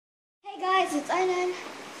Guys, it's Eainan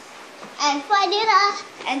and Fadhila.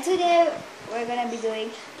 and today we're gonna be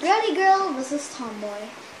doing Girly Girl versus Tomboy.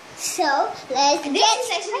 So let's And this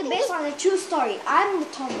is actually based on a true story. I'm the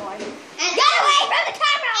Tomboy. And get away from the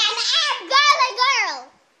camera! And I'm Girly Girl.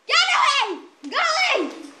 Get away!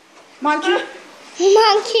 Girly! Monkey.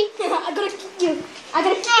 Monkey. I'm gonna kick you. I'm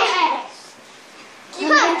gonna kick your ass. I'm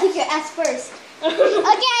gonna kick your ass first. Okay,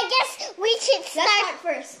 I guess we should Let's start. start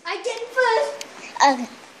first. I get first.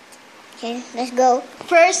 Okay, let's go.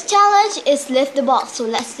 First challenge is lift the ball. So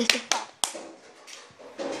let's lift the ball.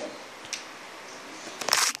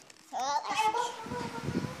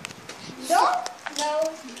 No.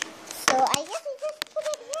 So I guess we just put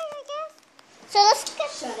it here, I guess. So let's get.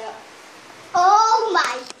 Shut up. Oh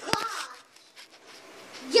my god!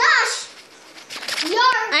 Josh!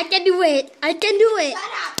 I can do it. I can do it.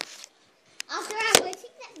 Shut up! After I'm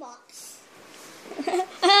waiting that box.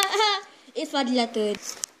 It's Fadhila turn.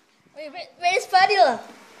 Wait, where's Fadhila?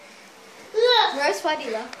 Look! Where's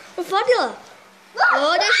Fadhila? Oh, Fadhila.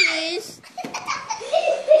 Oh, there she is.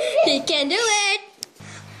 He can do it.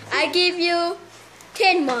 I give you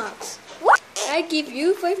 10 marks. What? I give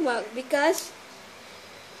you 5 marks because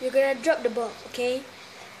you're gonna drop the ball, okay?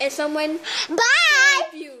 And someone Bye!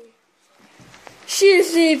 save you. She'll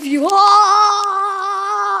save you.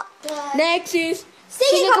 Ah! Next is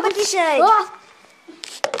singing competition. Ah!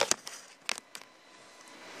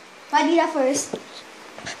 Fadhila first.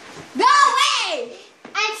 Go away!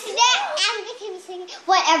 And today I'm going to be singing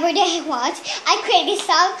whatever they want. I create this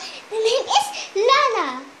song. The name is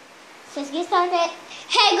Lana. So let's get started.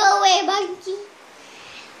 Hey, go away, monkey.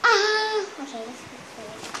 Okay, let's get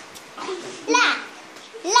started. La,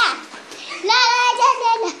 la, la, la, la,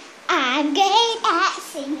 la, la. I'm great at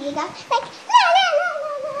singing like la, la, la,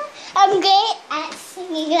 la, la. I'm great at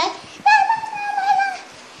singing like la, la, la, la, la.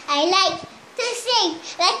 I like to sing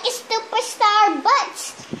like a superstar, but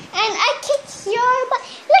and I kick your butt.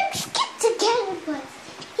 Let's get together, but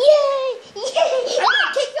yay, yay! I'm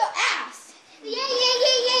gonna kick your ass. Yay, yay,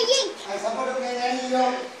 yay, yay, yay!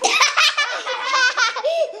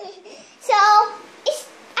 So it's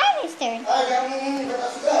Eainan's turn.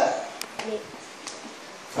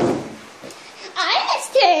 Eainan's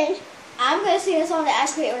turn. I'm gonna sing a song that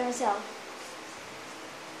I create by myself.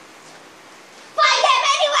 Fight him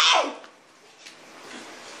anyway.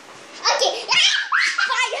 Okay.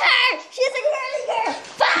 Fight her! She's a girly girl!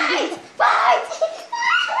 Fight! Fight!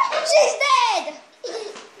 She's dead!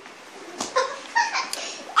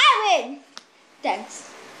 I win! Thanks.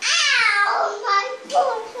 Ow, my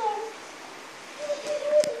forehead.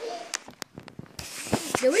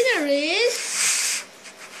 The winner is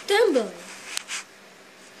Tomboy.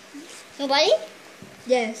 Nobody?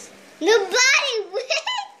 Yes. Nobody wins.